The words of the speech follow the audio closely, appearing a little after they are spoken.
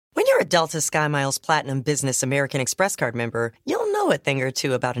a Delta SkyMiles Platinum Business American Express card member, you'll know a thing or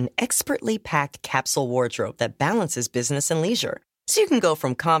two about an expertly packed capsule wardrobe that balances business and leisure. So you can go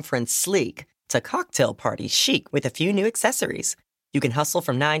from conference sleek to cocktail party chic with a few new accessories. You can hustle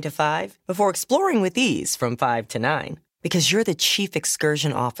from 9 to 5 before exploring with ease from 5 to 9. Because you're the chief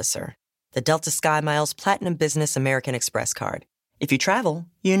excursion officer. The Delta SkyMiles Platinum Business American Express card. If you travel,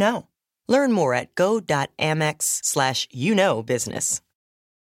 you know. Learn more at go.amex/business.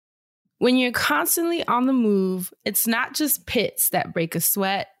 When you're constantly on the move, it's not just pits that break a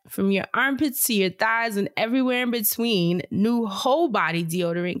sweat. From your armpits to your thighs and everywhere in between, new whole body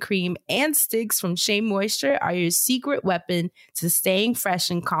deodorant cream and sticks from Shea Moisture are your secret weapon to staying fresh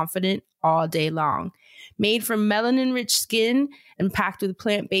and confident all day long. Made from melanin-rich skin and packed with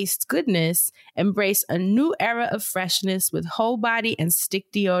plant-based goodness, embrace a new era of freshness with whole body and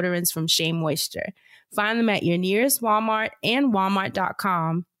stick deodorants from Shea Moisture. Find them at your nearest Walmart and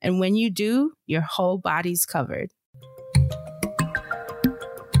walmart.com. And when you do, your whole body's covered.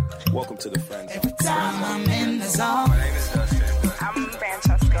 Welcome to the Friends Zone. Every time I'm in the zone. My name is Dustin. I'm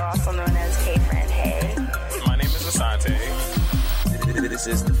Francesca, also known as K Friend Hey. My name is Asante. This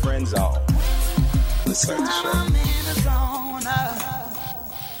is the Friend Zone. Let's start the show. I'm in the zone.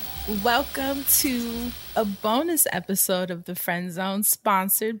 Welcome to a bonus episode of the Friend Zone,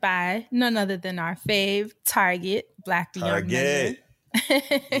 sponsored by none other than our fave, Target, Black Beyond Measure.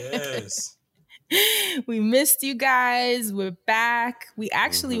 Yes. We missed you guys. We're back. We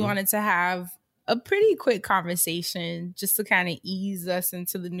actually wanted to have a pretty quick conversation just to kind of ease us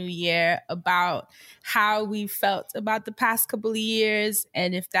into the new year about how we felt about the past couple of years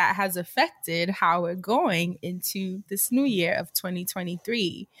and if that has affected how we're going into this new year of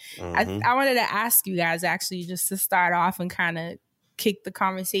 2023. I wanted to ask you guys actually just to start off and kind of kick the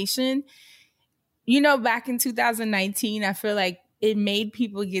conversation. You know, back in 2019, I feel like it made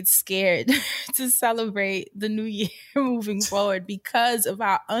people get scared to celebrate the new year moving forward because of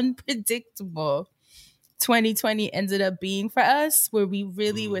how unpredictable 2020 ended up being for us, where we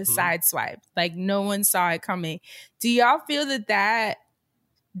really were sideswiped. Like no one saw it coming. Do y'all feel that that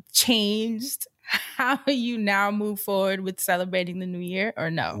changed how you now move forward with celebrating the new year,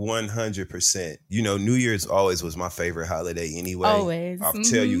 or no? 100%. You know, New Year's always was my favorite holiday anyway. Always. I'll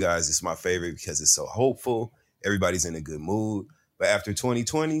tell you guys it's my favorite because it's so hopeful. Everybody's in a good mood. But after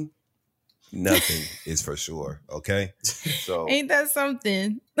 2020, nothing is for sure. Okay. So Ain't that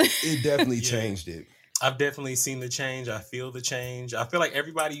something? it definitely changed it. I've definitely seen the change. I feel the change. I feel like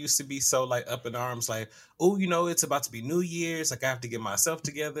everybody used to be so like up in arms, like, oh, you know, it's about to be New Year's. Like I have to get myself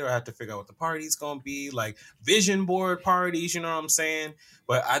together. I have to figure out what the party's going to be, like vision board parties, you know what I'm saying?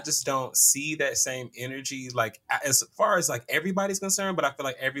 But I just don't see that same energy, like as far as like everybody's concerned, but I feel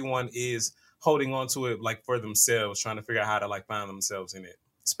like everyone is holding on to it like for themselves, trying to figure out how to like find themselves in it,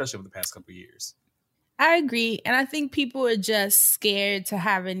 especially over the past couple of years. I agree. And I think people are just scared to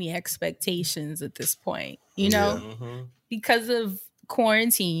have any expectations at this point, you know, because of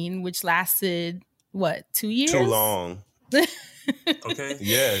quarantine, which lasted, what, 2 years? Too long. Okay.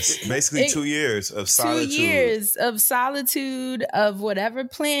 Yes. Basically 2 years of solitude. 2 years of solitude, of whatever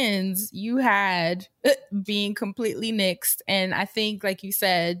plans you had being completely nixed. And I think, like you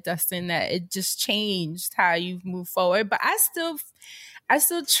said, Dustin, that it just changed how you've moved forward. But I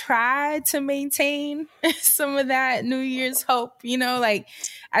still try to maintain some of that New Year's hope, you know, like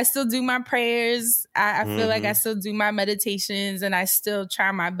I still do my prayers. I feel like I still do my meditations, and I still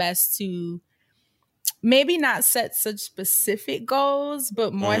try my best to maybe not set such specific goals,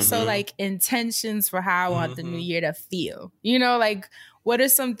 but more so like intentions for how I want the new year to feel. You know, like what are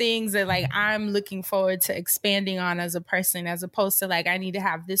some things that like I'm looking forward to expanding on as a person, as opposed to like I need to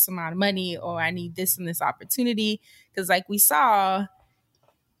have this amount of money or I need this and this opportunity. Because like we saw,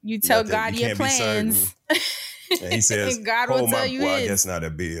 you tell God your plans. And he says, and God will tell you well, his. I guess not a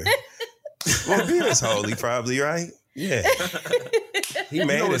beer. Well, beer is holy, probably, right? Yeah. He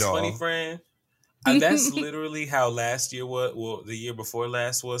made it all. Funny, friend? That's literally how last year was. Well, the year before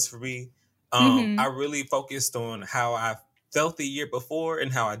last was for me. I really focused on how I felt the year before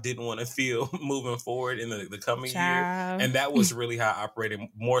and how I didn't want to feel moving forward in the coming year. And that was really how I operated,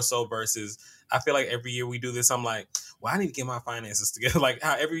 more so versus I feel like every year we do this, I'm like, well, I need to get my finances together. Like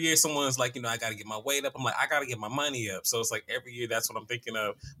how every year someone's like, you know, I got to get my weight up. I'm like, I got to get my money up. So it's like every year that's what I'm thinking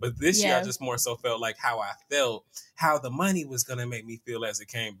of. But this year I just more so felt like how I felt, how the money was going to make me feel as it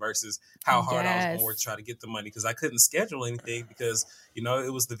came versus how hard I was going to work to try to get the money, because I couldn't schedule anything because, you know,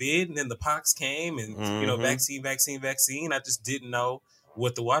 it was the vid and then the pox came and, you know, vaccine. I just didn't know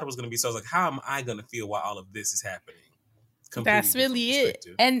what the water was going to be. So I was like, how am I going to feel while all of this is happening? That's really it.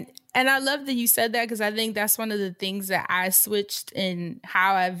 And I love that you said that, because I think that's one of the things that I switched in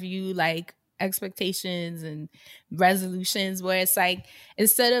how I view like expectations and resolutions, where it's like,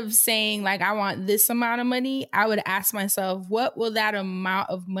 instead of saying like I want this amount of money, I would ask myself, what will that amount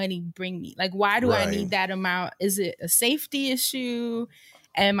of money bring me? Like, why do I need that amount? Is it a safety issue?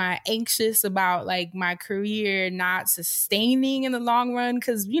 Am I anxious about like my career not sustaining in the long run?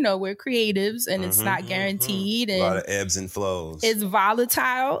 Because, you know, we're creatives and it's not guaranteed. And a lot of ebbs and flows. It's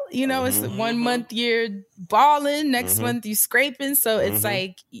volatile. You know, it's 1 month you're balling, next month you scraping. So it's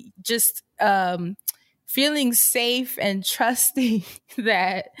like just feeling safe and trusting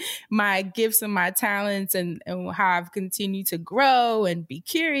that my gifts and my talents and how I've continued to grow and be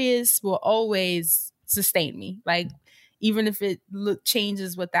curious will always sustain me. Like, even if it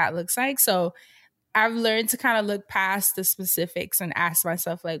changes what that looks like. So I've learned to kind of look past the specifics and ask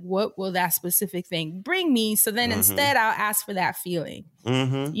myself, like, what will that specific thing bring me? So then instead I'll ask for that feeling.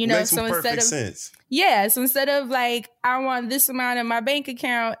 You know, makes so instead of sense. Yeah, so instead of like, I want this amount in my bank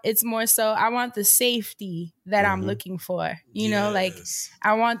account, it's more so I want the safety that I'm looking for. You know, like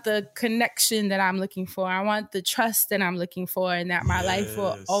I want the connection that I'm looking for. I want the trust that I'm looking for, and that my life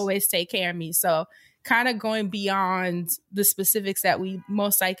will always take care of me. So kind of going beyond the specifics that we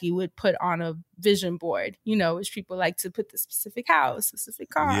most likely would put on a vision board, you know, which people like to put the specific house, specific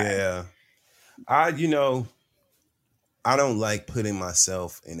car. Yeah. I don't like putting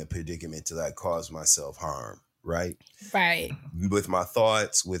myself in a predicament to like cause myself harm, right? Right. With my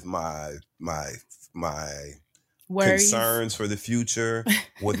thoughts, with my worries, concerns for the future,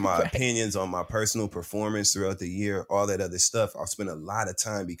 with my opinions on my personal performance throughout the year, all that other stuff. I'll spend a lot of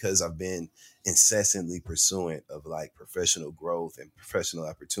time, because I've been incessantly pursuant of like professional growth and professional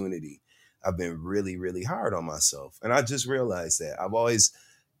opportunity. I've been really, really hard on myself. And I just realized that I've always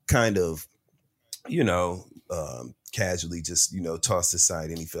kind of, you know, casually just, you know, tossed aside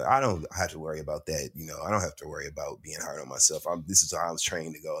any feel. I don't have to worry about that. You know, I don't have to worry about being hard on myself. This is how I was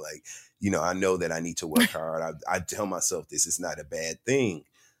trained to go. Like, you know, I know that I need to work hard. I tell myself this is not a bad thing.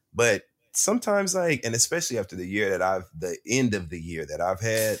 But sometimes, like, and especially after the end of the year that I've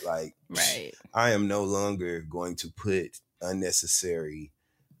had, like, I am no longer going to put unnecessary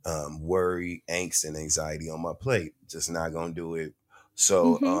worry, angst, and anxiety on my plate. Just not going to do it.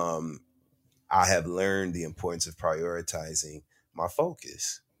 So I have learned the importance of prioritizing my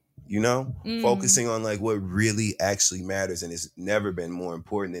focus, you know, focusing on like what really actually matters. And it's never been more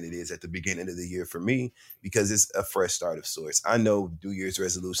important than it is at the beginning of the year for me, because it's a fresh start of sorts. I know New Year's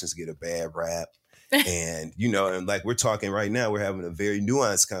resolutions get a bad rap. And, you know, and like we're talking right now, we're having a very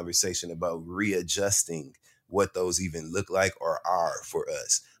nuanced conversation about readjusting what those even look like or are for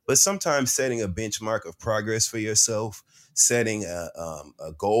us. But sometimes setting a benchmark of progress for yourself, setting a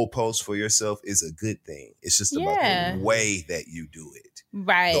goalpost for yourself is a good thing. It's just about the way that you do it.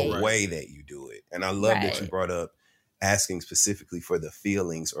 The way that you do it. And I love that you brought up asking specifically for the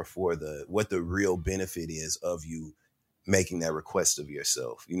feelings or for what the real benefit is of you making that request of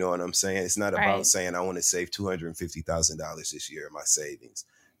yourself. You know what I'm saying? It's not about saying I want to save $250,000 this year in my savings.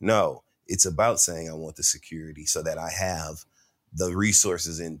 No, it's about saying I want the security so that I have the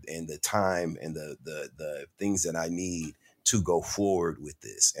resources and the time and the things that I need to go forward with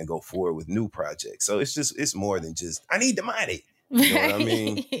this and go forward with new projects. So it's more than just, I need the money. You know what I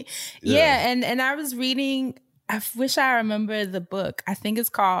mean? Yeah. And I was reading, I wish I remember the book. I think it's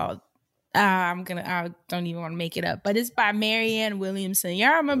called, I don't even want to make it up, but it's by Marianne Williamson.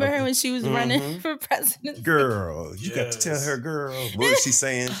 Y'all remember her when she was running for president? Girl, you got to tell her, girl. What was she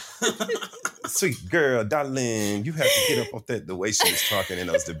saying? Sweet girl, darling, you have to get up off that. The way she was talking in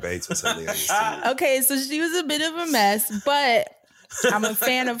those debates was hilarious. Okay, so she was a bit of a mess, but I'm a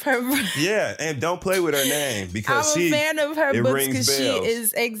fan of her. Yeah, and don't play with her name, because I'm a fan of her books,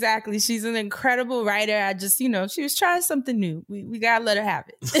 because she's an incredible writer. I just, you know, she was trying something new. We gotta let her have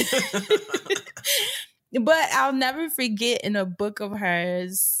it. But I'll never forget in a book of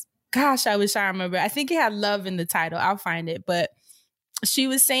hers, gosh, I wish I remember. I think it had love in the title. I'll find it. But she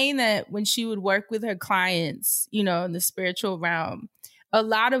was saying that when she would work with her clients, you know, in the spiritual realm, a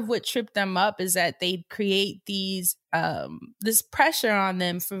lot of what tripped them up is that they'd create these this pressure on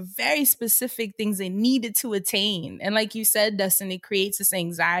them for very specific things they needed to attain. And like you said, Dustin, it creates this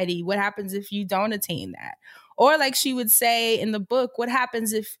anxiety. What happens if you don't attain that? Or like she would say in the book, what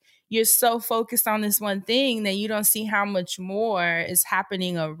happens if you're so focused on this one thing that you don't see how much more is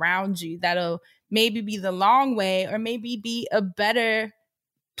happening around you that'll maybe be the long way or maybe be a better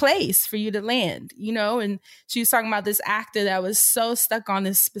place for you to land, you know? And she was talking about this actor that was so stuck on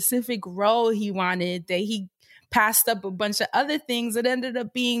this specific role he wanted that he passed up a bunch of other things that ended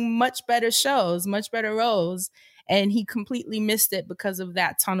up being much better shows, much better roles. and he completely missed it because of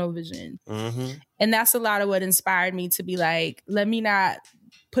that tunnel vision. Mm-hmm. And that's a lot of what inspired me to be like, let me not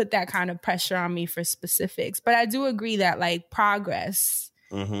put that kind of pressure on me for specifics. But I do agree that like progress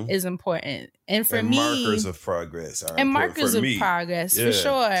is important. And for me, markers of progress are and important markers for of me. progress, Yeah. for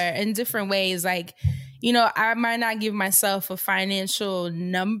sure, in different ways. Like, you know, I might not give myself a financial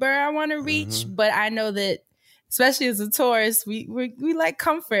number I want to reach, but I know that, especially as a tourist, we like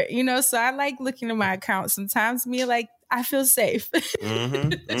comfort, you know. So I like looking at my account sometimes. Me like, I feel safe.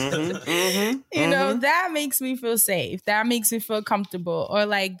 You know, that makes me feel safe. That makes me feel comfortable. Or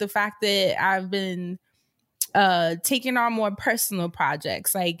like the fact that I've been taking on more personal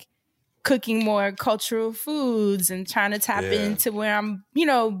projects, like cooking more cultural foods and trying to tap into where I'm, you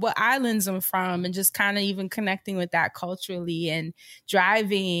know, what islands I'm from, and just kind of even connecting with that culturally, and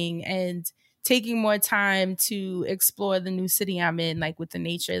driving and taking more time to explore the new city I'm in, like with the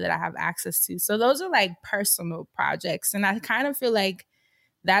nature that I have access to. So those are like personal projects. And I kind of feel like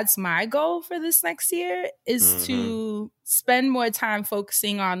that's my goal for this next year, is to spend more time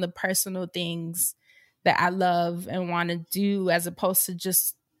focusing on the personal things that I love and want to do, as opposed to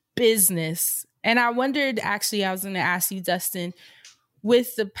just business. And I wondered, actually, I was going to ask you, Dustin,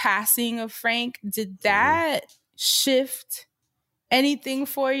 with the passing of Frank, did that shift anything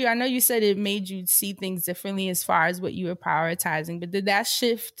for you? I know you said it made you see things differently as far as what you were prioritizing, but did that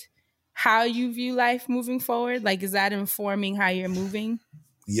shift how you view life moving forward? Like, is that informing how you're moving?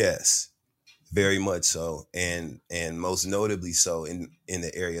 Yes, very much so. And most notably so in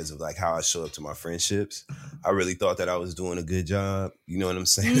the areas of like how I show up to my friendships. I really thought that I was doing a good job. You know what I'm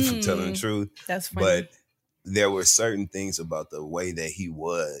saying? If I'm telling the truth. That's funny. But there were certain things about the way that he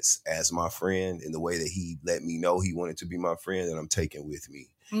was as my friend, and the way that he let me know he wanted to be my friend, that I'm taking with me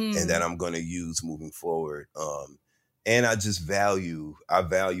and that I'm going to use moving forward. And I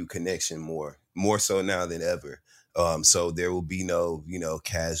value connection more so now than ever. So there will be no, you know,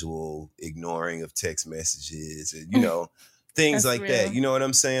 casual ignoring of text messages and, you know, things like real. that. You know what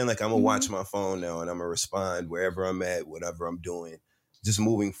I'm saying? Like, I'm going to watch my phone now, and I'm going to respond wherever I'm at, whatever I'm doing. Just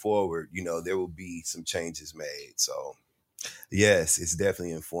moving forward, you know, there will be some changes made. So yes, it's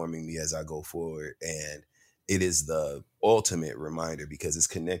definitely informing me as I go forward. And it is the ultimate reminder, because it's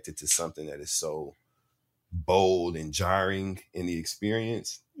connected to something that is so bold and jarring in the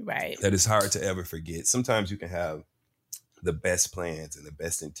experience, right, that it's hard to ever forget. Sometimes you can have the best plans and the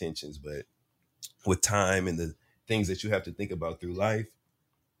best intentions, but with time and the things that you have to think about through life,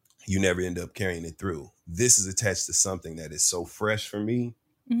 you never end up carrying it through. This is attached to something that is so fresh for me,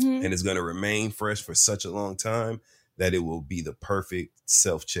 and is going to remain fresh for such a long time, that it will be the perfect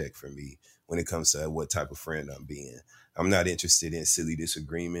self-check for me when it comes to what type of friend I'm being. I'm not interested in silly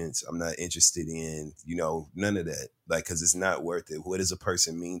disagreements. I'm not interested in, you know, none of that. Like, because it's not worth it. What does a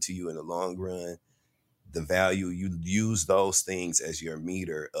person mean to you in the long run? The value, you use those things as your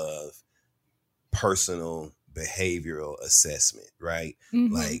meter of personal behavioral assessment, right?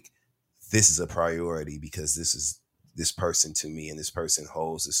 Like, this is a priority because this is this person to me, and this person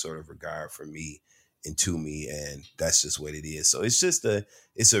holds this sort of regard for me and to me, and that's just what it is. So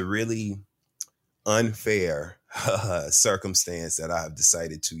it's a really unfair circumstance that I've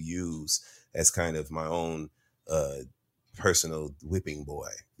decided to use as kind of my own personal whipping boy.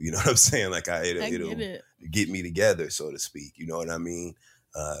 You know what I'm saying? Like, it'll get me together, so to speak. You know what I mean?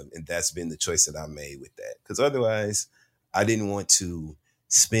 And that's been the choice that I made with that. Because otherwise, I didn't want to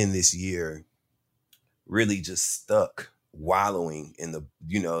spend this year really just stuck wallowing in the,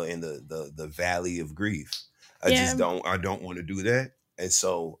 you know, in the valley of grief. I don't want to do that. And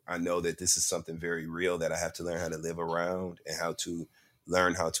so I know that this is something very real that I have to learn how to live around, and how to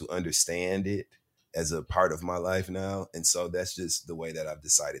learn how to understand it as a part of my life now. And so that's just the way that I've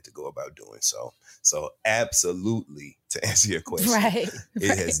decided to go about doing so. So absolutely, to answer your question,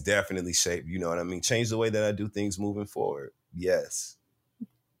 it has definitely shaped, you know what I mean, changed the way that I do things moving forward. Yes.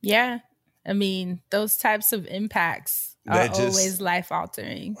 Yeah. I mean, those types of impacts are always life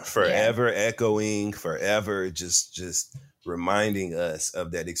altering. Forever echoing, forever just reminding us of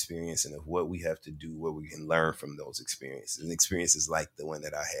that experience, and of what we have to do, what we can learn from those experiences, and experiences like the one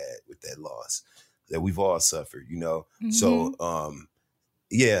that I had with that loss that we've all suffered, you know? So,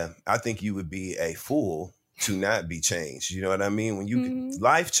 I think you would be a fool to not be changed. You know what I mean? When you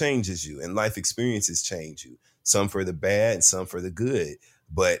life changes you, and life experiences change you, some for the bad and some for the good.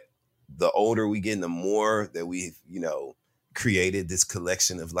 But the older we get, and the more that we've, you know, created this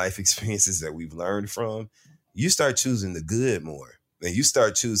collection of life experiences that we've learned from, you start choosing the good more, and you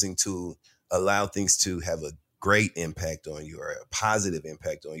start choosing to allow things to have a great impact on you, or a positive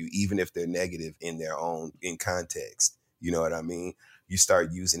impact on you, even if they're negative in context. You know what I mean? You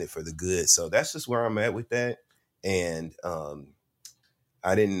start using it for the good. So that's just where I'm at with that. And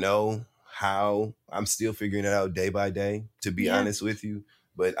I didn't know how. I'm still figuring it out day by day, to be honest with you.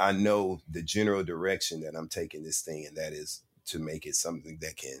 But I know the general direction that I'm taking this thing, and that is to make it something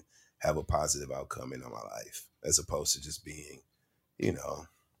that can have a positive outcome in my life, as opposed to just being, you know,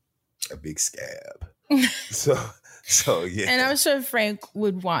 a big scab. So yeah. And I'm sure Frank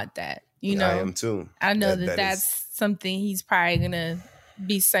would want that. You know, I am too. I know that's something he's probably gonna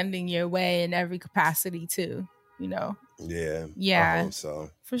be sending your way in every capacity too. You know. Yeah. Yeah. I hope so.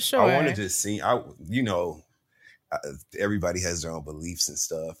 For sure. I want to just see. Everybody has their own beliefs and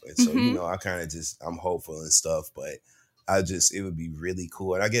stuff, and so you know, I'm hopeful and stuff, but it would be really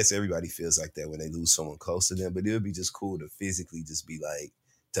cool. And I guess everybody feels like that when they lose someone close to them, but it would be just cool to physically just be like,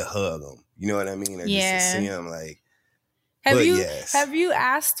 to hug them. You know what I mean? Or just to see them like. Have you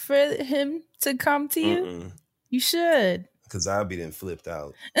asked for him to come to you? Mm-mm. You should. Because I'll be then flipped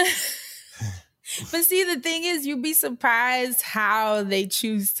out. But see, the thing is, you'd be surprised how they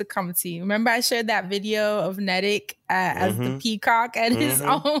choose to come to you. Remember I shared that video of Nedik as the peacock at his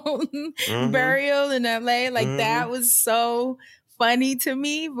own burial in LA? Like that was so funny to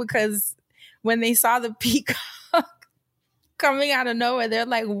me, because when they saw the peacock coming out of nowhere, they're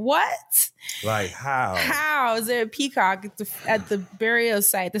like, what? Like how? How is there a peacock at the burial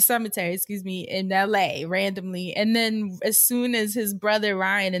site, the cemetery, in LA randomly? And then as soon as his brother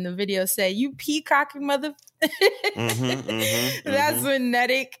Ryan in the video said, you peacocking mother, that's when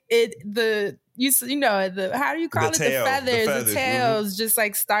Nedik, how do you call it? The tails just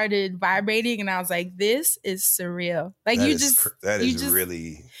like started vibrating. And I was like, this is surreal. Like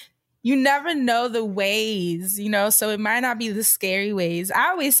really... You never know the ways, you know, so it might not be the scary ways. I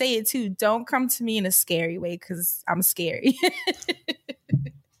always say it too. Don't come to me in a scary way, because I'm scary.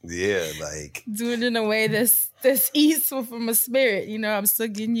 Yeah, like do it in a way that's easeful from a spirit. You know, I'm still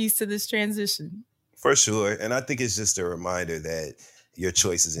getting used to this transition. For sure. And I think it's just a reminder that your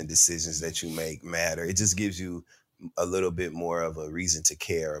choices and decisions that you make matter. It just gives you a little bit more of a reason to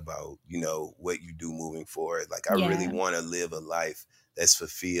care about, you know, what you do moving forward. Like I really want to live a life that's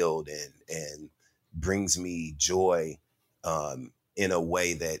fulfilled and brings me joy in a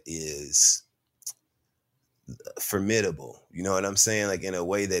way that is formidable. You know what I'm saying? Like in a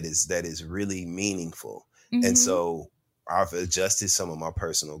way that is really meaningful. And so I've adjusted some of my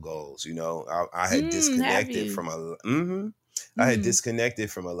personal goals. You know, I had disconnected from I had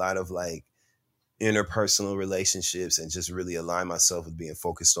disconnected from a lot of like interpersonal relationships and just really align myself with being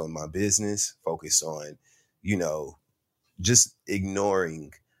focused on my business, focused on, you know, just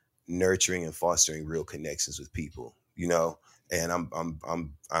ignoring, nurturing, and fostering real connections with people, you know, and I'm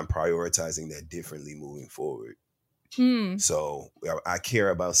prioritizing that differently moving forward. So I care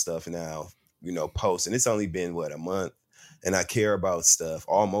about stuff now, you know, post, and it's only been a month, and I care about stuff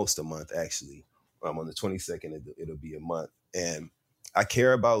almost a month actually. On the 22nd, it'll be a month, and I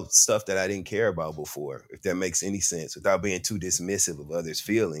care about stuff that I didn't care about before, if that makes any sense, without being too dismissive of others'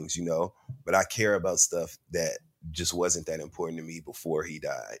 feelings, you know. But I care about stuff that just wasn't that important to me before he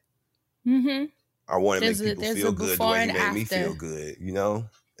died. I want to make people feel good the way he made me feel good, you know?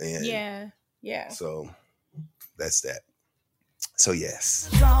 And yeah. So that's that. So yes.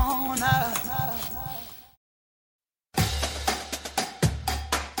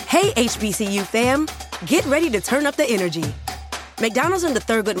 Hey, HBCU fam, get ready to turn up the energy. McDonald's and the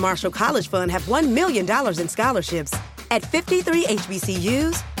Thurgood Marshall College Fund have $1 million in scholarships at 53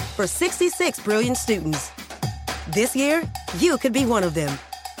 HBCUs for 66 brilliant students. This year, you could be one of them.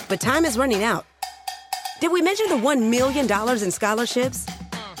 But time is running out. Did we mention the $1 million in scholarships?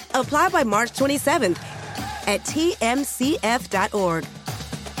 Apply by March 27th at tmcf.org.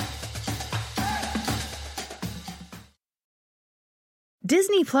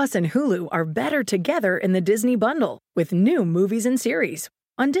 Disney Plus and Hulu are better together in the Disney Bundle with new movies and series.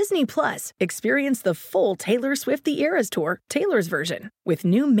 On Disney Plus, experience the full Taylor Swift The Eras Tour, Taylor's version, with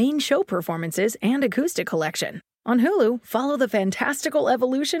new main show performances and acoustic collection. On Hulu, follow the fantastical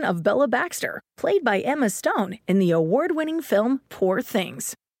evolution of Bella Baxter, played by Emma Stone in the award-winning film Poor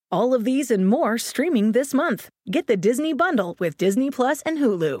Things. All of these and more streaming this month. Get the Disney Bundle with Disney Plus and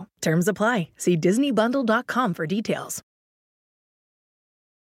Hulu. Terms apply. See DisneyBundle.com for details.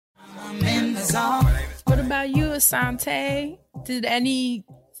 What about you, Asante? Did any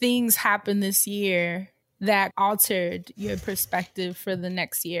things happen this year that altered your perspective for the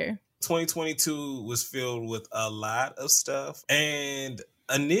next year? 2022 was filled with a lot of stuff. And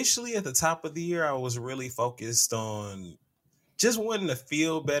initially at the top of the year, I was really focused on just wanting to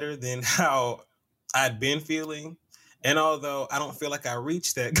feel better than how I'd been feeling. And although I don't feel like I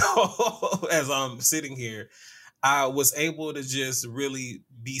reached that goal as I'm sitting here, I was able to just really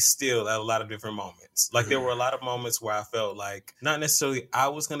be still at a lot of different moments. Like there were a lot of moments where I felt like not necessarily I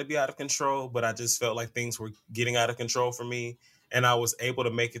was going to be out of control, but I just felt like things were getting out of control for me. And I was able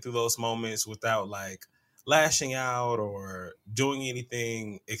to make it through those moments without like lashing out or doing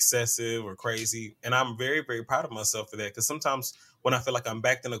anything excessive or crazy. And I'm very, very proud of myself for that. Because sometimes when I feel like I'm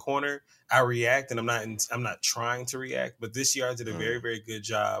backed in a corner, I react, and I'm not trying to react. But this year I did a very, very good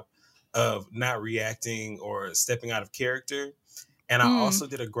job of not reacting or stepping out of character. And I also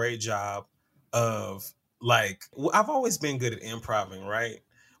did a great job of like, I've always been good at improvising, right?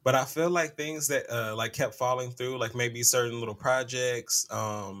 But I feel like things that like kept falling through, like maybe certain little projects,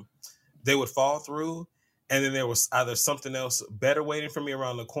 they would fall through. And then there was either something else better waiting for me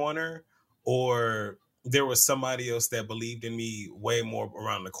around the corner, or there was somebody else that believed in me way more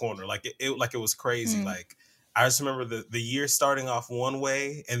around the corner. Like it was crazy. Like I just remember the year starting off one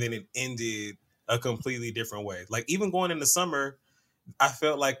way and then it ended a completely different way. Like even going into summer, I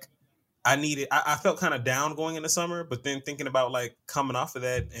felt like I felt kind of down going into summer, but then thinking about like coming off of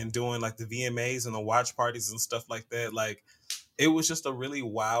that and doing like the VMAs and the watch parties and stuff like that, like it was just a really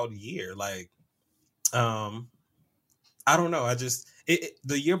wild year. Like, I don't know.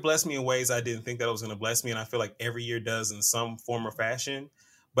 The year blessed me in ways I didn't think that it was going to bless me. And I feel like every year does in some form or fashion.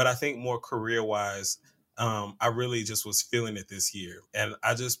 But I think more career wise, I really just was feeling it this year. And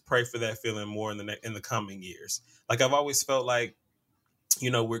I just pray for that feeling more in the coming years. Like I've always felt like, you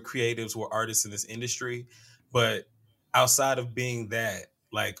know, we're creatives, we're artists in this industry. But outside of being that,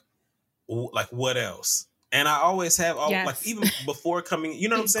 like what else? And I always have, like even before coming, you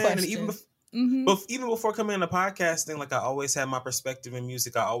know what I'm saying? And even even before coming into podcasting, like I always had my perspective in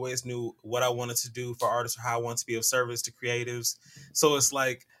music. I always knew what I wanted to do for artists or how I want to be of service to creatives. So it's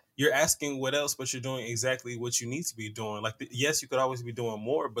like you're asking what else, but you're doing exactly what you need to be doing. Like, yes, you could always be doing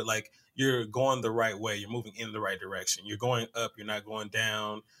more, but like you're going the right way. You're moving in the right direction. You're going up. You're not going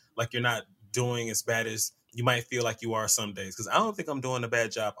down. Like you're not doing as bad as you might feel like you are some days. Because I don't think I'm doing a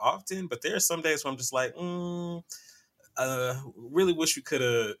bad job often, but there are some days where I'm just like, really wish we could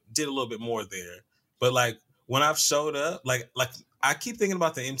have did a little bit more there. But like when I've showed up, like I keep thinking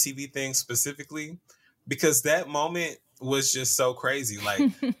about the MTV thing specifically because that moment was just so crazy.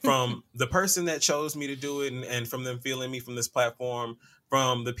 Like from the person that chose me to do it and from them feeling me from this platform,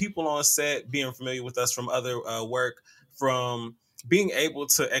 from the people on set being familiar with us from other work, from being able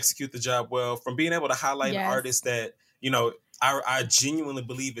to execute the job well, from being able to highlight an artist that, you know, I genuinely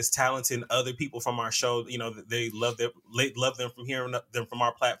believe is talented in other people from our show. You know, they love them from hearing them from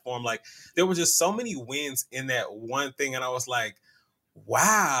our platform. Like there were just so many wins in that one thing. And I was like,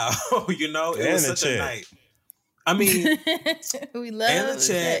 wow, you know, it was such a night. I mean, we love and the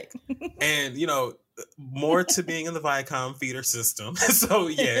check. And, you know, more to being in the Viacom feeder system. So,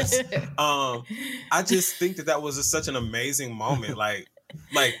 yes, I just think that was such an amazing moment. Like,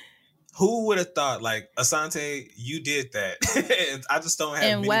 who would have thought, like, Asante, you did that? And I just don't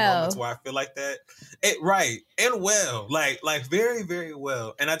have many moments where I feel like that. Right. And well, like very, very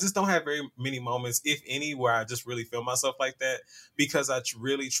well. And I just don't have very many moments, if any, where I just really feel myself like that because I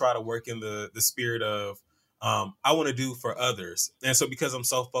really try to work in the spirit of I want to do for others. And so because I'm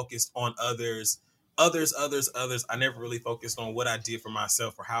so focused on others, I never really focused on what I did for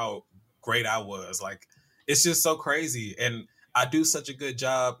myself or how great I was. Like, it's just so crazy. And I do such a good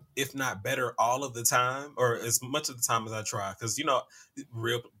job, if not better, all of the time, or as much of the time as I try. Because, you know,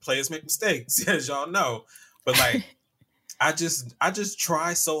 real players make mistakes, as y'all know. But, like, I just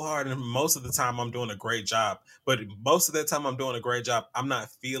try so hard, and most of the time I'm doing a great job. But most of the time I'm doing a great job, I'm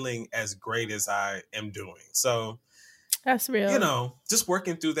not feeling as great as I am doing. So that's real. You know, just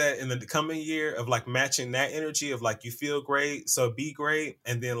working through that in the coming year of like matching that energy of like you feel great, so be great.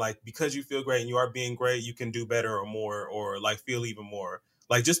 And then like because you feel great and you are being great, you can do better or more or like feel even more.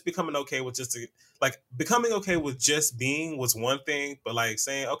 Like just becoming okay with becoming okay with just being was one thing, but like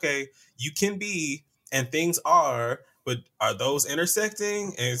saying, okay, you can be and things are, but are those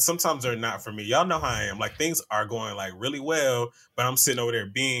intersecting? And sometimes they're not for me. Y'all know how I am. Like things are going like really well, but I'm sitting over there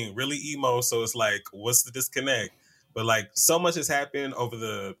being really emo. So it's like, what's the disconnect? But like so much has happened over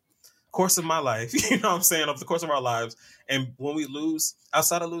the course of my life, you know what I'm saying, over the course of our lives. And when we lose,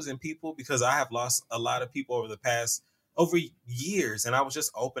 outside of losing people, because I have lost a lot of people over years. And I was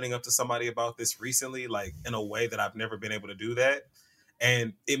just opening up to somebody about this recently, like in a way that I've never been able to do that.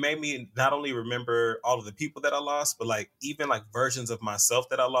 And it made me not only remember all of the people that I lost, but like even like versions of myself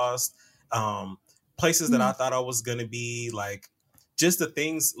that I lost, places that I thought I was going to be, like just the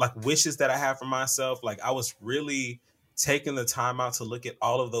things like wishes that I have for myself. Like I was really taking the time out to look at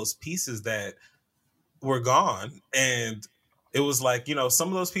all of those pieces that were gone. And it was like, you know, some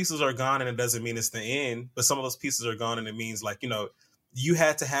of those pieces are gone and it doesn't mean it's the end, but some of those pieces are gone and it means like, you know, you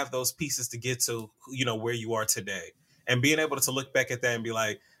had to have those pieces to get to, you know, where you are today. And being able to look back at that and be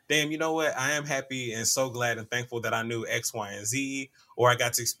like, damn, you know what? I am happy and so glad and thankful that I knew X, Y, and Z, or I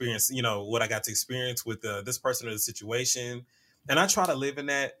got to experience, you know, what I got to experience with this person or the situation. And I try to live in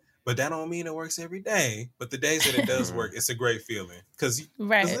that, but that don't mean it works every day. But the days that it does work, it's a great feeling. Because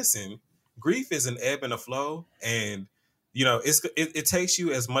listen, grief is an ebb and a flow. And, you know, it takes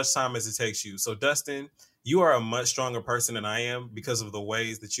you as much time as it takes you. So, Dustin, you are a much stronger person than I am because of the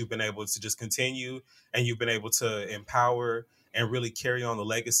ways that you've been able to just continue and you've been able to empower and really carry on the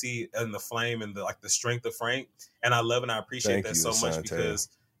legacy and the flame and the strength of Frank. And I love and I appreciate that so much because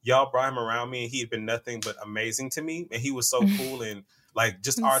y'all brought him around me and he had been nothing but amazing to me. And he was so cool and like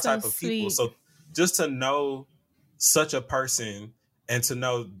just our type of people. So just to know such a person and to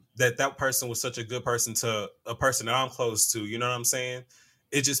know that that person was such a good person to a person that I'm close to, you know what I'm saying?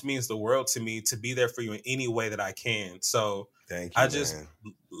 It just means the world to me to be there for you in any way that I can. So thank you, I just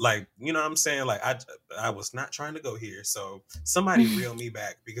like, you know what I'm saying? Like I was not trying to go here. So somebody reel me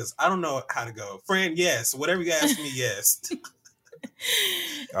back because I don't know how to go. Friend, yes. Whatever you ask me, yes.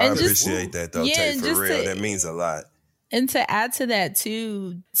 I appreciate that though, Tay, for real. That means a lot. And to add to that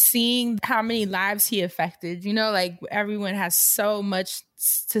too, seeing how many lives he affected, you know, like everyone has so much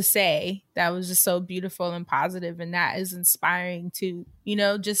to say that was just so beautiful and positive, and that is inspiring too, you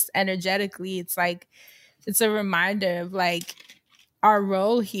know, just energetically. It's like, it's a reminder of like our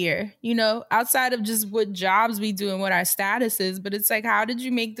role here, you know, outside of just what jobs we do and what our status is, but it's like, how did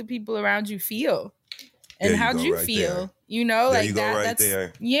you make the people around you feel? And how'd you feel? There. You know, there like you that. That's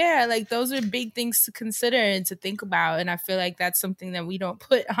there. Yeah, like those are big things to consider and to think about. And I feel like that's something that we don't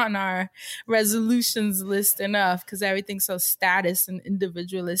put on our resolutions list enough because everything's so status and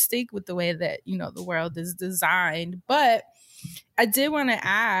individualistic with the way that, you know, the world is designed. But I did want to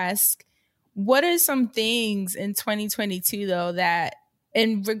ask, what are some things in 2022 though that,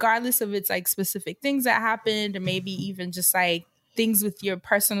 and regardless of it's like specific things that happened or maybe even just like things with your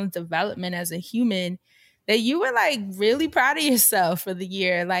personal development as a human, that you were like really proud of yourself for the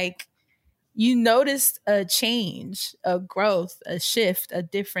year? Like you noticed a change, a growth, a shift, a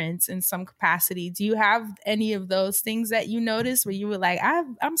difference in some capacity. Do you have any of those things that you noticed where you were like,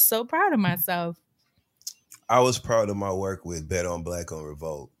 I'm so proud of myself? I was proud of my work with Bet on Black on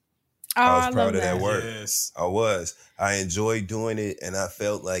Revolt. I was proud of that work. Yes. I was. I enjoyed doing it. And I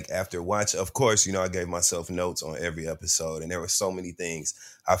felt like after watching, of course, you know, I gave myself notes on every episode and there were so many things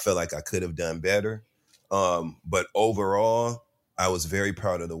I felt like I could have done better. But overall, I was very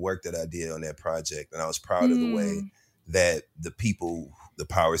proud of the work that I did on that project. And I was proud of the way that the people, the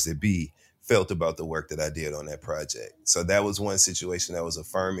powers that be, felt about the work that I did on that project. So that was one situation that was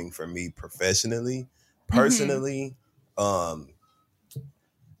affirming for me professionally. Personally, I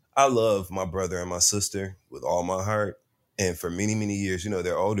love my brother and my sister with all my heart. And for many, many years, you know,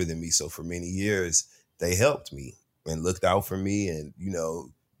 they're older than me. So for many years, they helped me and looked out for me and, you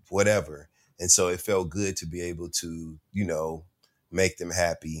know, whatever. And so it felt good to be able to, you know, make them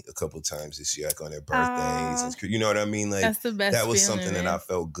happy a couple of times this year, like on their birthdays. And, you know what I mean? Like, that's the best that was feeling, something man. that I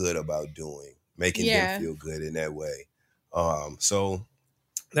felt good about doing, making them feel good in that way. So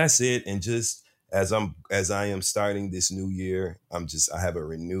that's it. And just as I am starting this new year, I have a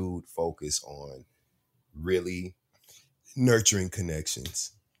renewed focus on really nurturing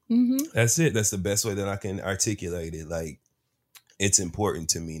connections. Mm-hmm. That's it. That's the best way that I can articulate it. Like, it's important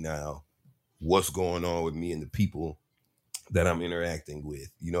to me now what's going on with me and the people that I'm interacting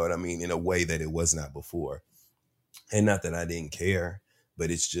with. You know what I mean? In a way that it was not before. And not that I didn't care,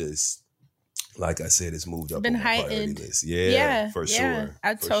 but it's just, like I said, it's moved up on my priority list. Yeah, for sure.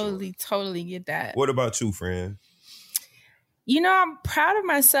 I totally get that. What about you, friend? You know, I'm proud of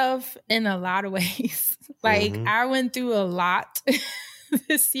myself in a lot of ways. Like, I went through a lot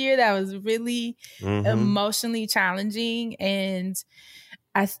this year that was really emotionally challenging, and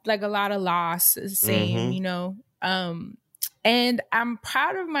I like a lot of loss, same, you know. And I'm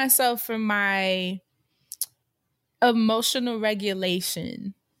proud of myself for my emotional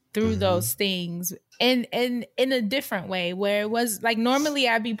regulation through those things, and in a different way, where it was like normally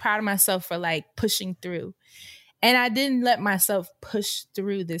I'd be proud of myself for like pushing through, and I didn't let myself push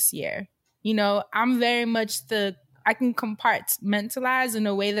through this year. You know, I'm very much I can compartmentalize in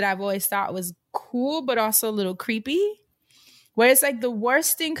a way that I've always thought was cool, but also a little creepy, where it's like the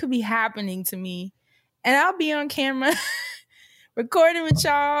worst thing could be happening to me and I'll be on camera recording with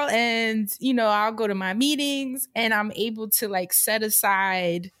y'all, and, you know, I'll go to my meetings and I'm able to like set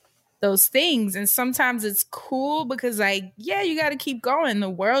aside those things. And sometimes it's cool because like, yeah, you got to keep going. The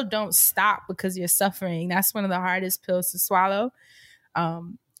world don't stop because you're suffering. That's one of the hardest pills to swallow.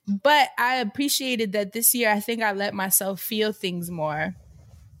 But I appreciated that this year, I think I let myself feel things more.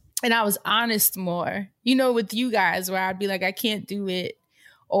 And I was honest more, you know, with you guys, where I'd be like, I can't do it,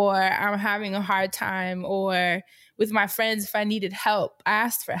 or I'm having a hard time, or with my friends, if I needed help, I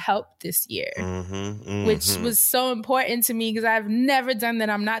asked for help this year, which was so important to me because I've never done that.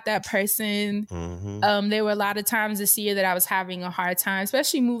 I'm not that person. There were a lot of times this year that I was having a hard time,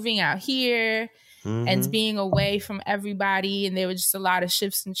 especially moving out here and being away from everybody. And there were just a lot of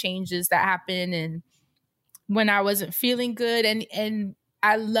shifts and changes that happened. And when I wasn't feeling good, and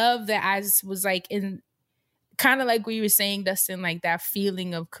I love that I was like in kind of like what you were saying, Dustin, like that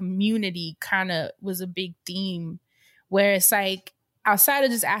feeling of community kind of was a big theme, where it's like outside of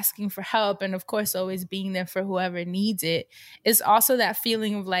just asking for help and of course always being there for whoever needs it, it's also that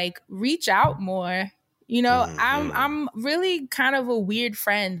feeling of like reach out more. You know, I'm really kind of a weird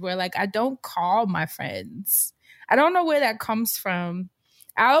friend where like I don't call my friends. I don't know where that comes from.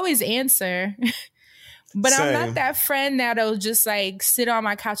 I always answer. But Same. I'm not that friend that'll just like sit on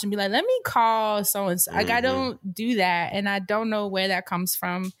my couch and be like, let me call so-and-so. Like I don't do that. And I don't know where that comes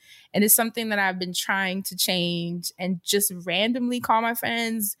from. And it's something that I've been trying to change, and just randomly call my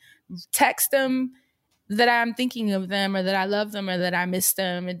friends, text them that I'm thinking of them or that I love them or that I miss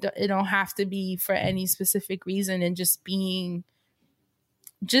them. It don't have to be for any specific reason, and just being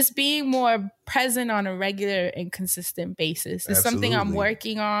more present on a regular and consistent basis. It's something I'm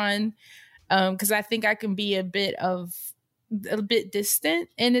working on. Because I think I can be a bit distant,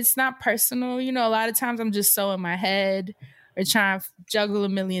 and it's not personal. You know, a lot of times I'm just so in my head or trying to juggle a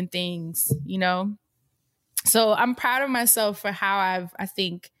million things, you know? So I'm proud of myself for how I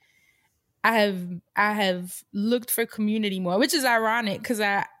have looked for community more, which is ironic because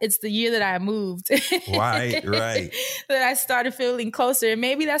it's the year that I moved. Right. That I started feeling closer. And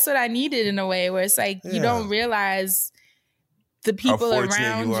maybe that's what I needed in a way, where it's like you don't realize the people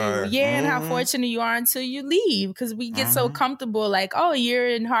around you. And how fortunate you are until you leave, because we get so comfortable, like, oh, you're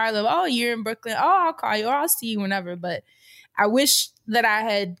in Harlem, oh, you're in Brooklyn, oh, I'll call you, or I'll see you whenever. But I wish that I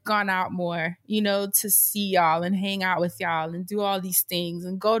had gone out more, you know, to see y'all and hang out with y'all and do all these things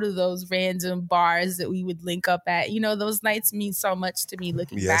and go to those random bars that we would link up at. You know, those nights mean so much to me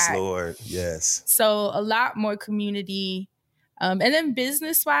looking back. Yes, Lord. Yes. So a lot more community. And then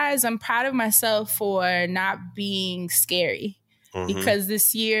business-wise, I'm proud of myself for not being scary. Because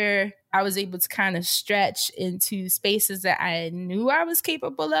this year I was able to kind of stretch into spaces that I knew I was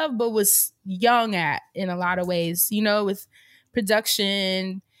capable of, but was young at in a lot of ways, you know, with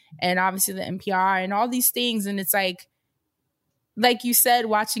production and obviously the NPR and all these things. And it's like you said,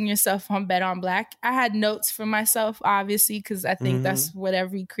 watching yourself on Bet on Black, I had notes for myself, obviously, because I think that's what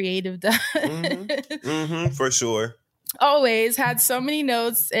every creative does. For sure. Always had so many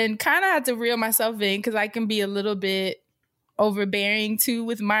notes, and kind of had to reel myself in because I can be a little bit overbearing too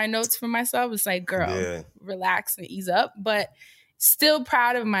with my notes for myself. It's like, girl, relax and ease up. But still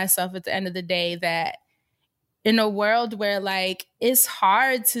proud of myself at the end of the day that in a world where like it's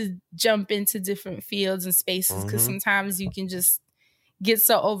hard to jump into different fields and spaces, because sometimes you can just get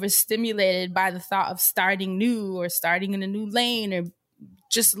so overstimulated by the thought of starting new or starting in a new lane or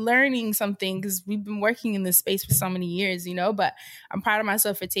just learning something, because we've been working in this space for so many years, you know. But I'm proud of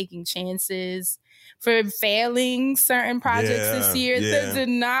myself for taking chances, for failing certain projects this year that did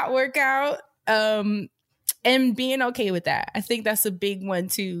not work out, and being okay with that. I think that's a big one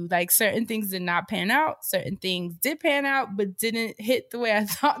too. Like certain things did not pan out, certain things did pan out, but didn't hit the way I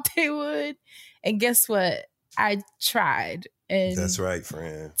thought they would. And guess what? I tried. And that's right,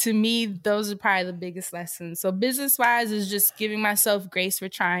 friend. To me, those are probably the biggest lessons. So business-wise is just giving myself grace for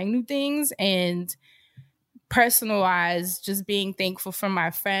trying new things, and personal-wise, just being thankful for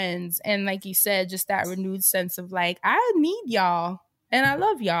my friends. And like you said, just that renewed sense of like, I need y'all and I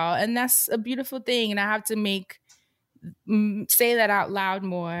love y'all. And that's a beautiful thing. And I have to say that out loud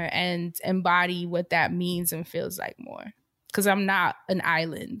more and embody what that means and feels like more. Because I'm not an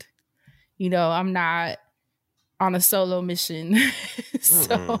island. You know, I'm not on a solo mission.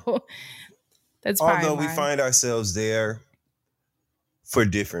 So that's probably although we find ourselves there for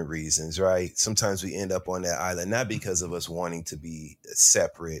different reasons, right? Sometimes we end up on that island, not because of us wanting to be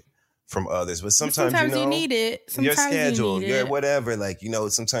separate from others, but sometimes you know, you need it. Sometimes your schedule, your whatever. Like, you know,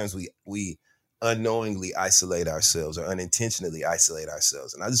 sometimes we unknowingly isolate ourselves or unintentionally isolate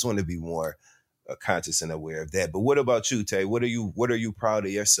ourselves. And I just want to be more conscious and aware of that. But what about you, Tay? What are you proud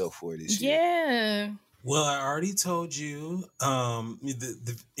of yourself for this year? Yeah. Well, I already told you.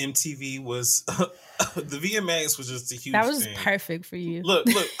 The MTV was the VMAs was just a huge That was thing. perfect for you. Look.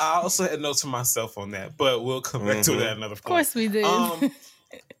 I also had notes to myself on that, but we'll come back to that another point. Of course we did.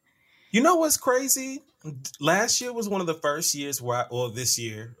 You know what's crazy? Last year was one of the first years where, this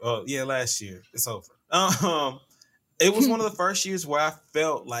year, last year, it's over. It was one of the first years where I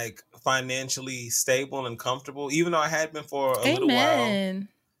felt like financially stable and comfortable, even though I had been for a little while.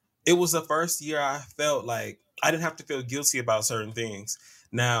 It was the first year I felt like I didn't have to feel guilty about certain things.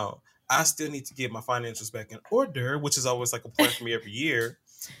 Now, I still need to get my financials back in order, which is always like a point for me every year.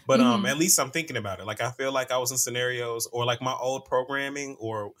 But at least I'm thinking about it. Like, I feel like I was in scenarios, or like my old programming,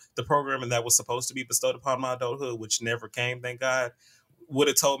 or the programming that was supposed to be bestowed upon my adulthood, which never came, thank God, would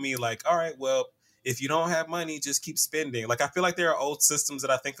have told me like, all right, well, if you don't have money, just keep spending. Like, I feel like there are old systems that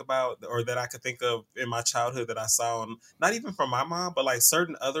I think about, or that I could think of in my childhood that I saw, not even from my mom, but like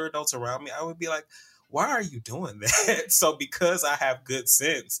certain other adults around me. I would be like, why are you doing that? So because I have good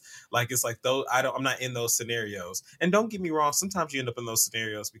sense, like, it's like, though, I'm not in those scenarios. And don't get me wrong, sometimes you end up in those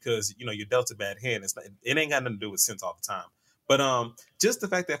scenarios because, you're dealt a bad hand. It ain't got nothing to do with sense all the time. But just the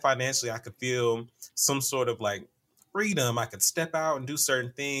fact that financially I could feel some sort of like freedom, I could step out and do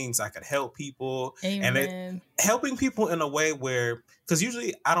certain things, I could help people. Amen. And helping people in a way where, because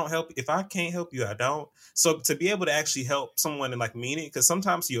usually I don't help, if I can't help you, I don't. So to be able to actually help someone and like mean it, because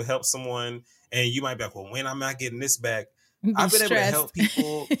sometimes you'll help someone and you might be like, well, when am I getting this back? I've been able to help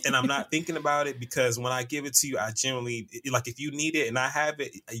people and I'm not thinking about it, because when I give it to you, I generally, like, if you need it and I have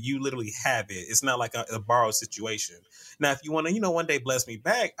it, you literally have it. It's not like a borrowed situation. Now, if you want to, one day bless me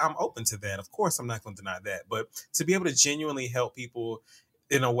back, I'm open to that. Of course, I'm not going to deny that. But to be able to genuinely help people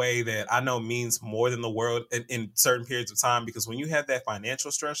in a way that I know means more than the world in certain periods of time, because when you have that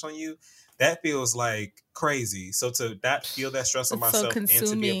financial stress on you, that feels like crazy. So to not feel that stress on myself, and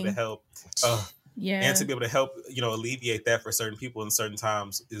to be able to help, and to be able to help, alleviate that for certain people in certain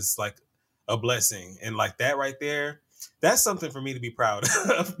times is like a blessing. And like that right there, that's something for me to be proud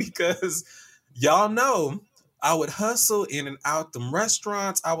of, because y'all know I would hustle in and out them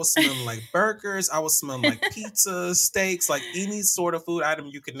restaurants. I was smelling like burgers. I was smelling like pizza, steaks, like any sort of food item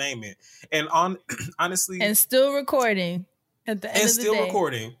you could name it. And honestly, and still recording at the end of the day. And still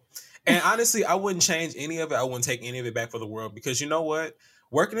recording. And honestly, I wouldn't change any of it. I wouldn't take any of it back for the world, because you know what?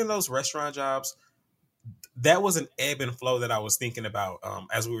 Working in those restaurant jobs, that was an ebb and flow that I was thinking about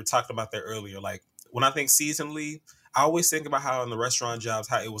as we were talking about that earlier. Like, when I think seasonally, I always think about how in the restaurant jobs,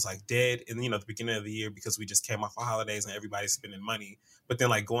 how it was like dead in, the beginning of the year, because we just came off of holidays and everybody's spending money. But then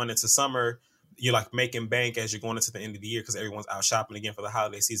like going into summer, you're like making bank as you're going into the end of the year, because everyone's out shopping again for the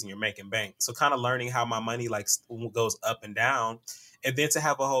holiday season. You're making bank. So kind of learning how my money like goes up and down. And then to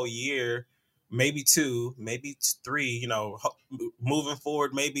have a whole year, maybe 2, maybe 3, moving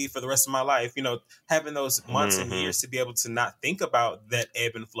forward, maybe for the rest of my life, having those months and years to be able to not think about that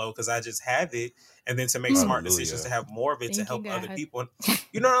ebb and flow, because I just have it. And then to make smart decisions, to have more of it, to help other people.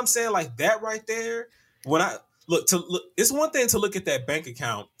 You know what I'm saying? Like that right there, when I look, it's one thing to look at that bank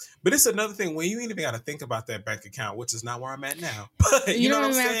account, but it's another thing when you ain't even got to think about that bank account, which is not where I'm at now. But you know what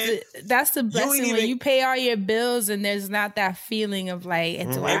I'm saying? That's the blessing when you pay all your bills and there's not that feeling of like,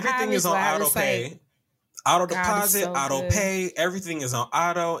 everything is on auto pay, auto deposit, auto pay. Everything is on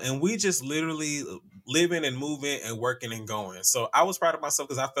auto, and we just literally living and moving and working and going. So I was proud of myself,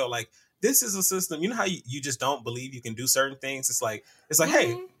 because I felt like this is a system. You know how you just don't believe you can do certain things? It's like,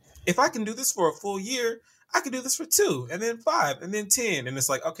 hey, if I can do this for a full year, I can do this for 2, and then 5, and then 10. And it's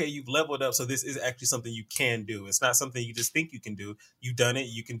like, okay, you've leveled up. So this is actually something you can do. It's not something you just think you can do. You've done it.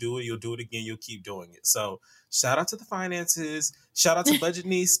 You can do it. You'll do it again. You'll keep doing it. So shout out to the finances. Shout out to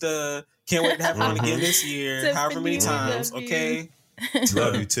Budgetnista. Can't wait to have fun again this year. Tiffany, however many times. Okay.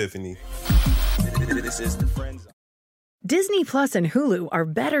 Love you, Tiffany. This is the Friends. Disney Plus and Hulu are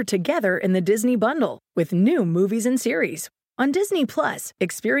better together in the Disney Bundle with new movies and series. On Disney Plus,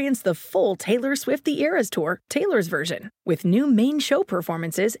 experience the full Taylor Swift The Eras Tour, Taylor's version, with new main show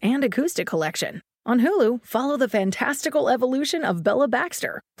performances and acoustic collection. On Hulu, follow the fantastical evolution of Bella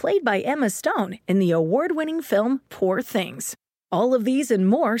Baxter, played by Emma Stone in the award-winning film Poor Things. All of these and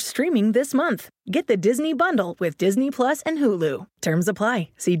more streaming this month. Get the Disney Bundle with Disney Plus and Hulu. Terms apply.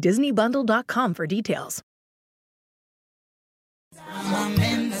 See DisneyBundle.com for details. I'm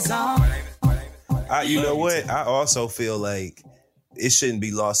in the zone. You know what? I also feel like it shouldn't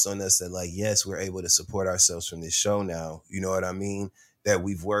be lost on us that, like, yes, we're able to support ourselves from this show now. You know what I mean? That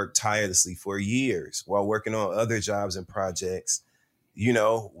we've worked tirelessly for years while working on other jobs and projects. Me and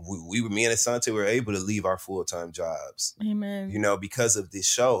Asante were able to leave our full-time jobs. Amen. Because of this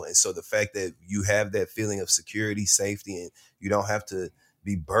show. And so the fact that you have that feeling of security, safety, and you don't have to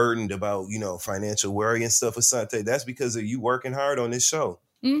be burdened about, financial worry and stuff, Asante, that's because of you working hard on this show.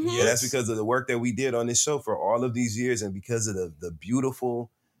 Mm-hmm. And that's because of the work that we did on this show for all of these years, and because of the beautiful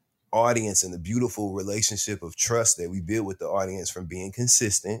audience and the beautiful relationship of trust that we build with the audience from being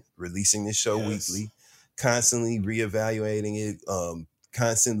consistent, releasing this show weekly, constantly reevaluating it,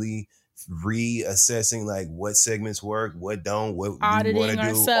 constantly reassessing like what segments work, what don't, what auditing we want to do,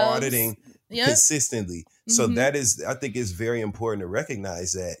 ourselves. auditing consistently. So that is, I think it's very important to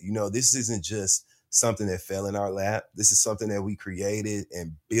recognize that, this isn't just something that fell in our lap. This is something that we created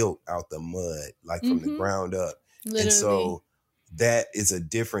and built out the mud, like from the ground up. Literally. And so that is a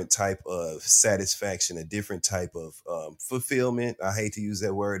different type of satisfaction, a different type of fulfillment. I hate to use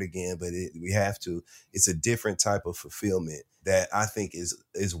that word again, but we have to. It's a different type of fulfillment that I think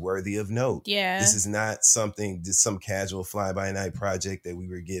is worthy of note. Yeah. This is not something, just some casual fly-by-night project that we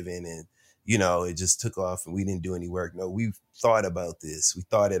were given and, it just took off and we didn't do any work. No, we thought about this. We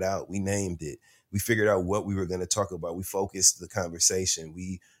thought it out. We named it. We figured out what we were going to talk about. We focused the conversation.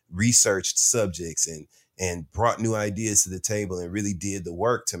 We researched subjects and brought new ideas to the table and really did the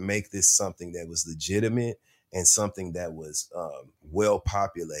work to make this something that was legitimate and something that was well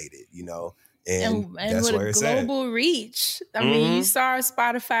populated, and that's with where a it's global reach. I mean, you saw our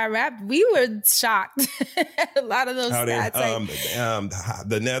Spotify rap. We were shocked. A lot of those stats.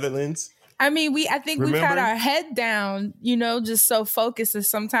 The Netherlands. I mean, I think we've had our head down, just so focused that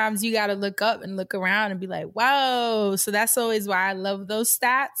sometimes you got to look up and look around and be like, whoa. So that's always why I love those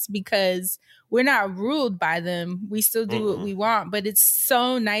stats, because we're not ruled by them. We still do what we want, but it's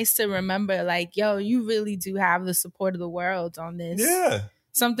so nice to remember like, yo, you really do have the support of the world on this. Yeah.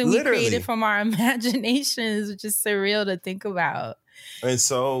 Something literally. We created from our imaginations, which is surreal to think about. And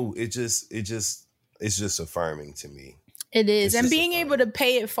so it's just affirming to me. It is. And being able to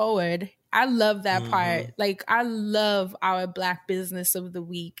pay it forward. I love that part. Like, I love our Black Business of the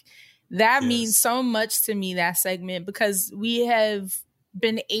Week. That means so much to me, that segment, because we have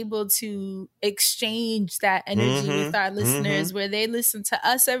been able to exchange that energy with our listeners where they listen to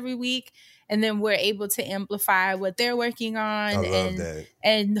us every week. And then we're able to amplify what they're working on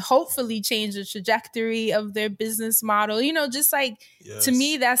and hopefully change the trajectory of their business model. Just like, to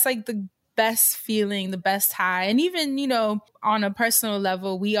me, that's like the best feeling, the best high. And even, on a personal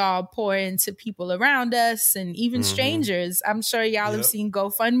level, we all pour into people around us and even strangers. I'm sure y'all have seen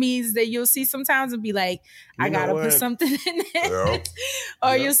GoFundMes that you'll see sometimes and be like, I gotta put something in it.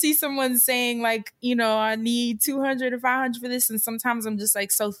 Or you'll see someone saying like, I need 200 or 500 for this. And sometimes I'm just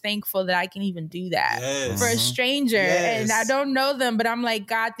like so thankful that I can even do that for a stranger. And I don't know them, but I'm like,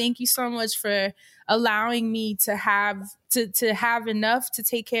 God, thank you so much for allowing me to have enough to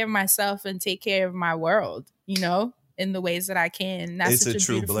take care of myself and take care of my world, in the ways that I can. That's such a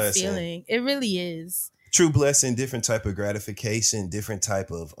true beautiful blessing. Feeling. It really is. True blessing, different type of gratification, different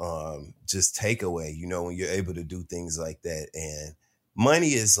type of just takeaway, when you're able to do things like that. And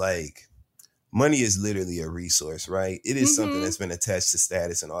money is literally a resource, right? It is something that's been attached to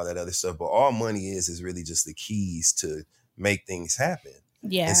status and all that other stuff. But all money is really just the keys to make things happen.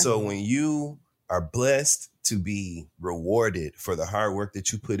 Yeah. And so when you are blessed to be rewarded for the hard work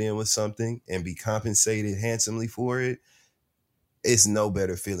that you put in with something and be compensated handsomely for it, it's no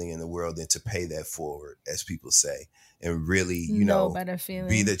better feeling in the world than to pay that forward, as people say, and really,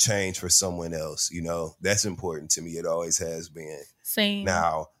 be the change for someone else. That's important to me. It always has been. Same.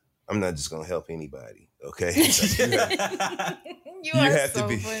 Now, I'm not just going to help anybody. Okay. You have to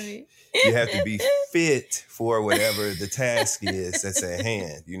be funny. You have to be fit for whatever the task is that's at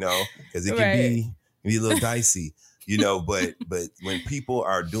hand, because it can be a little dicey, but when people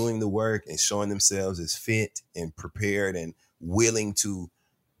are doing the work and showing themselves as fit and prepared and willing to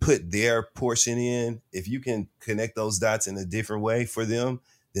put their portion in, if you can connect those dots in a different way for them,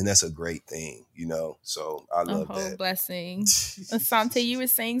 then that's a great thing, So I love that. A whole blessing. Asante, you were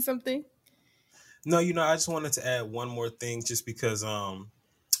saying something? No, I just wanted to add one more thing just because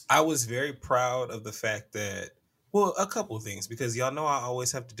I was very proud of the fact that, well, a couple of things, because y'all know I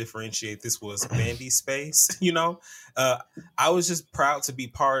always have to differentiate. This was Mandy's space, I was just proud to be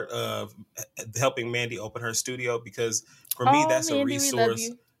part of helping Mandy open her studio, because for me, that's Mandy, a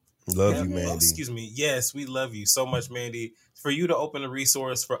resource. Love you, Mandy. Excuse me. Yes, we love you so much, Mandy. For you to open a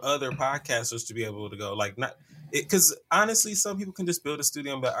resource for other podcasters to be able to go, because honestly, some people can just build a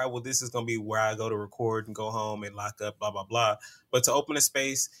studio and be like, all right, well, this is going to be where I go to record and go home and lock up, blah, blah, blah. But to open a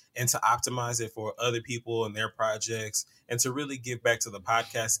space and to optimize it for other people and their projects and to really give back to the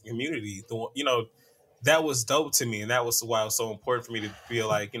podcast community, that was dope to me. And that was why it was so important for me to feel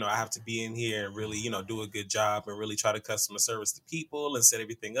like, I have to be in here and really, do a good job and really try to customer service the people and set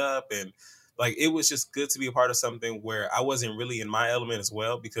everything up and like, it was just good to be a part of something where I wasn't really in my element as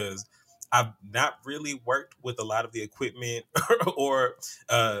well, because I've not really worked with a lot of the equipment or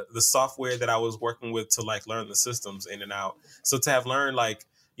the software that I was working with to like learn the systems in and out. So to have learned like,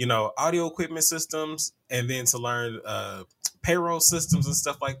 you know, audio equipment systems, and then to learn payroll systems and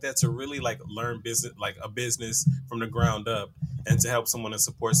stuff like that, to really like learn business, like a business from the ground up, and to help someone and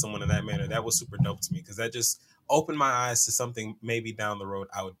support someone in that manner, that was super dope to me, because that just opened my eyes to something maybe down the road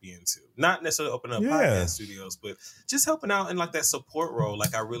I would be into. Not necessarily opening up podcast studios, but just helping out in like that support role.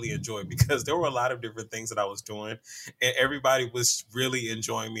 Like, I really enjoyed, because there were a lot of different things that I was doing, and everybody was really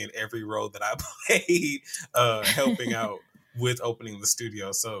enjoying me in every role that I played, helping out with opening the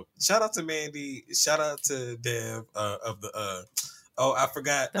studio. So shout out to Mandy, shout out to Dev of the I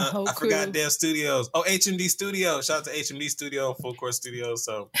forgot Dev Studios. HMD Studio. Shout out to HMD Studio, Full Court Studios.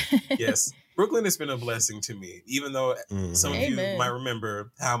 So yes, Brooklyn has been a blessing to me, even though some of you might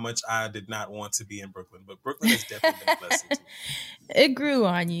remember how much I did not want to be in Brooklyn, but Brooklyn has definitely been a blessing to me. It grew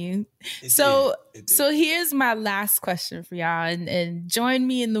on you. So here's my last question for y'all, and join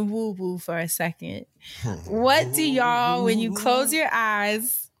me in the woo-woo for a second. What do y'all, when you close your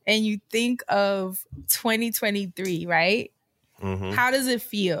eyes and you think of 2023, right? Mm-hmm. How does it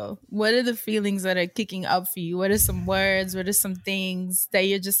feel? What are the feelings that are kicking up for you? What are some words? What are some things that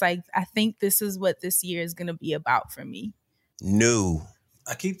you're just like, I think this is what this year is going to be about for me? New.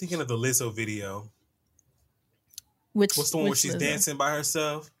 I keep thinking of the Lizzo video. What's the one where she's dancing by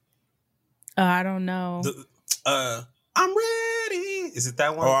herself? I don't know. I'm ready. Is it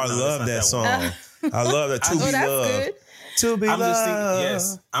that one? Oh, I love that song. I love that. To be loved. Good. To be loved.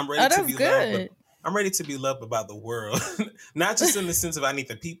 Yes, I'm ready to be good. loved. I'm ready to be loved by the world. Not just in the sense of I need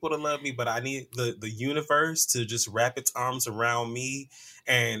the people to love me, but I need the universe to just wrap its arms around me.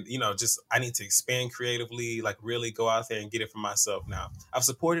 And, you know, just I need to expand creatively, like really go out there and get it for myself now. I've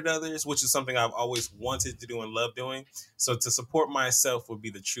supported others, which is something I've always wanted to do and love doing. So to support myself would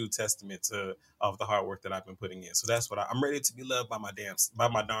be the true testament of the hard work that I've been putting in. So that's what I'm ready to be loved by my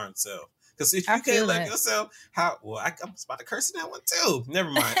darn self. Because if you can't love yourself, I'm about to curse in that one too.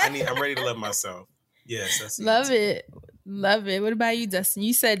 Never mind. I'm ready to love myself. Yes, that's it. Love it. What about you, Dustin?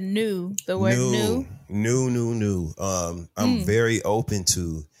 You said new. The word new. New. I'm very open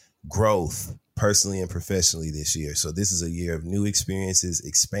to growth personally and professionally this year. So this is a year of new experiences,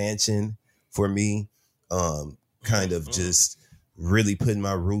 expansion for me. Kind of just really putting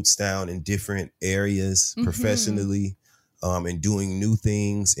my roots down in different areas professionally. And doing new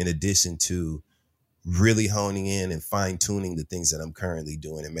things in addition to really honing in and fine tuning the things that I'm currently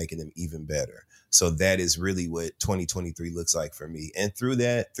doing and making them even better. So that is really what 2023 looks like for me. And through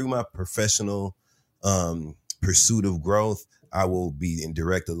my professional pursuit of growth, I will be in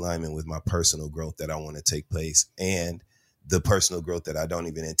direct alignment with my personal growth that I want to take place, and the personal growth that I don't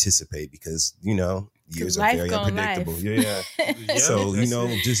even anticipate, because, you know, years are very unpredictable. Yeah. So, you know,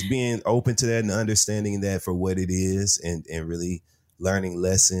 just being open to that and understanding that for what it is, and really learning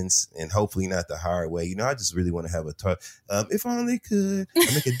lessons, and hopefully not the hard way. You know, I just really want to have a talk. If I only could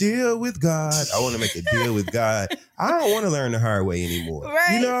make a deal with God. I want to make a deal with God. I don't want to learn the hard way anymore.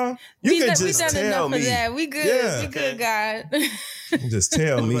 Right. You know, you can just tell me. That. We good. Yeah. We good, God. Just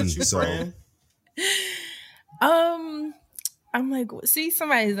tell me. So. I'm like, see,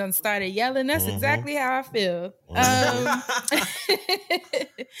 somebody's done started yelling. That's exactly how I feel.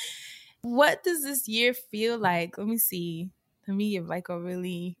 What does this year feel like? Let me see. Let me give like a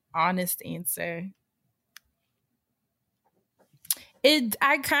really honest answer.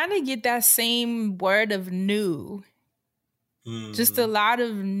 I kind of get that same word of new. Just a lot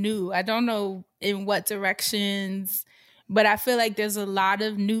of new. I don't know in what directions, but I feel like there's a lot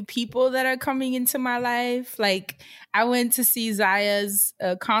of new people that are coming into my life. Like, I went to see Zaya's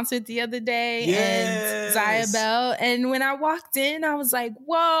concert the other day, and Zaya Bell. And when I walked in, I was like,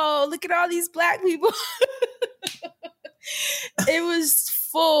 whoa, look at all these Black people. It was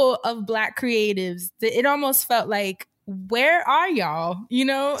full of Black creatives. It almost felt like, where are y'all? You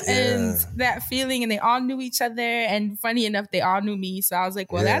know, and that feeling, and they all knew each other. And funny enough, they all knew me. So I was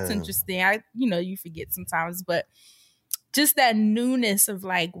like, well, that's interesting. You forget sometimes, but just that newness of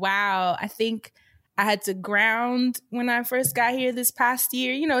like, wow, I think I had to ground when I first got here this past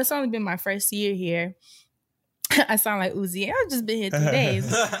year. You know, it's only been my first year here. I sound like Uzi. I've just been here 3 days.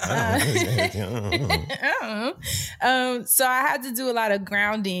 So I had to do a lot of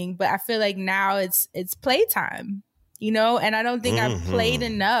grounding, but I feel like now it's playtime, you know, and I don't think I've played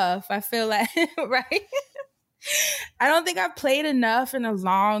enough. I feel like, right? I don't think I've played enough in a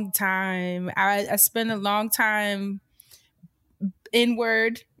long time. I spent a long time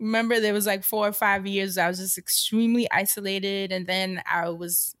inward. Remember, there was like 4 or 5 years I was just extremely isolated, and then I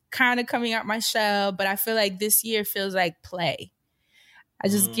was kind of coming out my shell, but I feel like this year feels like play. I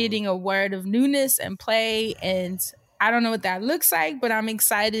just getting a word of newness and play, and I don't know what that looks like, but I'm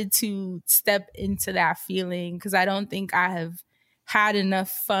excited to step into that feeling because I don't think I have had enough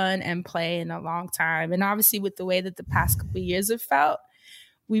fun and play in a long time. And obviously with the way that the past couple of years have felt,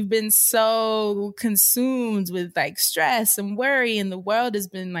 we've been so consumed with like stress and worry, and the world has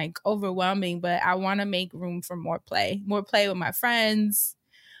been like overwhelming, but I want to make room for more play with my friends,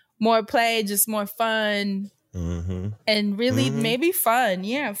 more play, just more fun. And really maybe fun.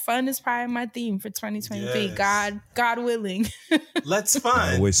 Yeah, fun is probably my theme for 2023. Yes. God willing. Let's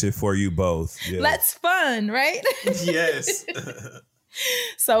fun. I wish it for you both. Yeah. Let's fun, right? Yes.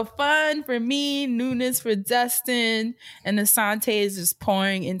 So fun for me, newness for Dustin, and Asante is just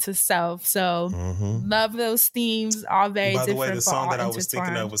pouring into self. So love those themes, all very different. By the way, the song that I was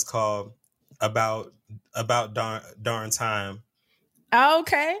thinking of was called About Darn Time. Oh,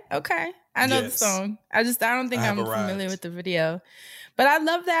 okay. I know the song. I don't think I'm familiar with the video. But I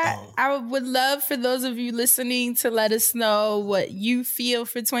love that. I would love for those of you listening to let us know what you feel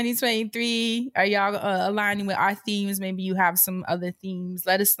for 2023. Are y'all aligning with our themes? Maybe you have some other themes.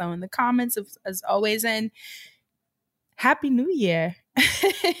 Let us know in the comments as always. And Happy New Year.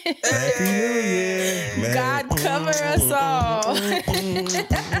 Happy New Year. Man. God cover us all.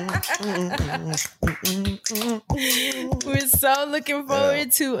 We're so looking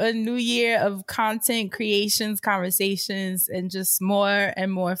forward to a new year of content creations, conversations, and just more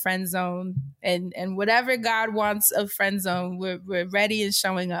and more Friend Zone. And whatever God wants of Friend Zone, we're ready and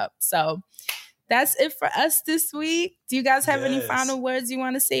showing up. So that's it for us this week. Do you guys have any final words you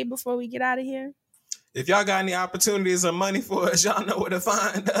want to say before we get out of here? If y'all got any opportunities or money for us, y'all know where to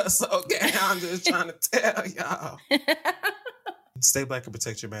find us. Okay, I'm just trying to tell y'all. Stay black and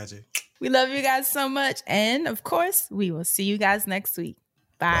protect your magic. We love you guys so much. And of course, we will see you guys next week.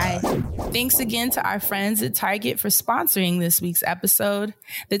 Bye. Thanks again to our friends at Target for sponsoring this week's episode.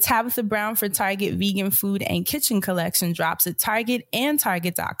 The Tabitha Brown for Target Vegan Food and Kitchen Collection drops at Target and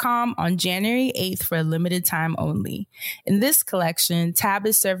Target.com on January 8th for a limited time only. In this collection, Tab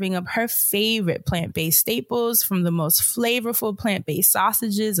is serving up her favorite plant-based staples, from the most flavorful plant-based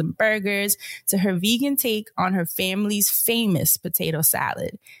sausages and burgers to her vegan take on her family's famous potato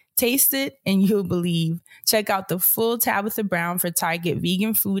salad. Taste it and you'll believe. Check out the full Tabitha Brown for Target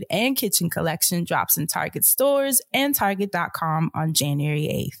Vegan Food and Kitchen Collection drops in Target stores and Target.com on January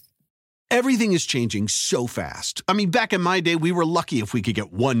 8th. Everything is changing so fast. I mean, back in my day, we were lucky if we could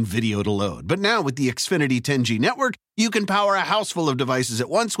get one video to load. But now with the Xfinity 10G network, you can power a house full of devices at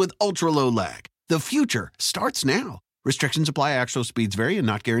once with ultra-low lag. The future starts now. Restrictions apply. Actual speeds vary and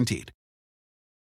not guaranteed.